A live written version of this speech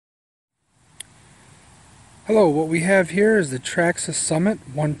Hello, what we have here is the Traxxas Summit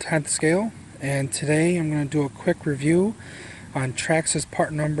 1/10 scale, and today I'm going to do a quick review on Traxxas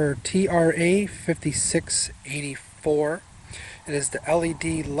part number Tra5684. It is the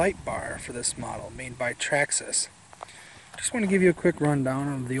LED light bar for this model made by Traxxas. Just want to give you a quick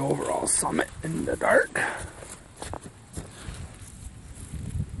rundown of the overall Summit in the dark.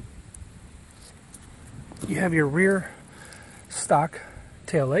 You have your rear stock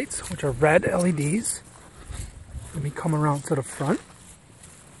taillights, which are red LEDs. Let me come around to the front.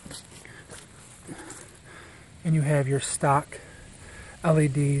 And you have your stock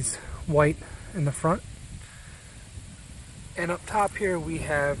LEDs white in the front. And up top here we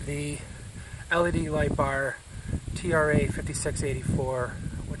have the LED light bar Tra5684,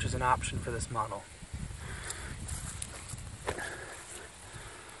 which is an option for this model.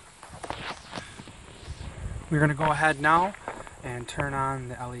 We're going to go ahead now and turn on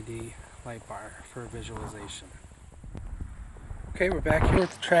the LED light bar for visualization. Okay, we're back here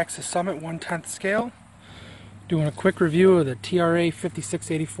at the Traxxas Summit 1/10 scale, doing a quick review of the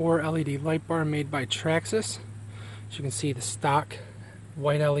Tra5684 LED light bar made by Traxxas. As you can see, the stock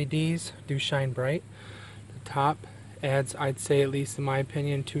white LEDs do shine bright. The top adds, I'd say, at least in my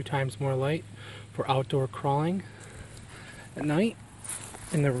opinion, 2 times more light for outdoor crawling at night.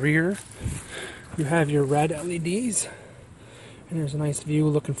 In the rear, you have your red LEDs, and there's a nice view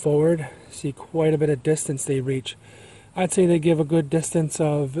looking forward. See quite a bit of distance they reach. I'd say they give a good distance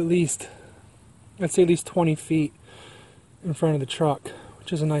of at least 20 feet in front of the truck,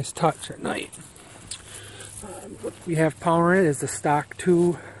 which is a nice touch at night. What we have power in is the stock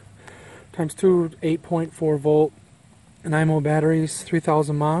 2x2 8.4 volt and IMO batteries,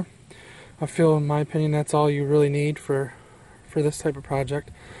 3000 mAh. I feel, in my opinion, that's all you really need for this type of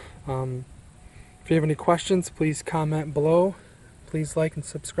project. If you have any questions, please comment below. Please like and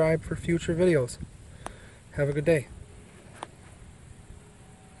subscribe for future videos. Have a good day.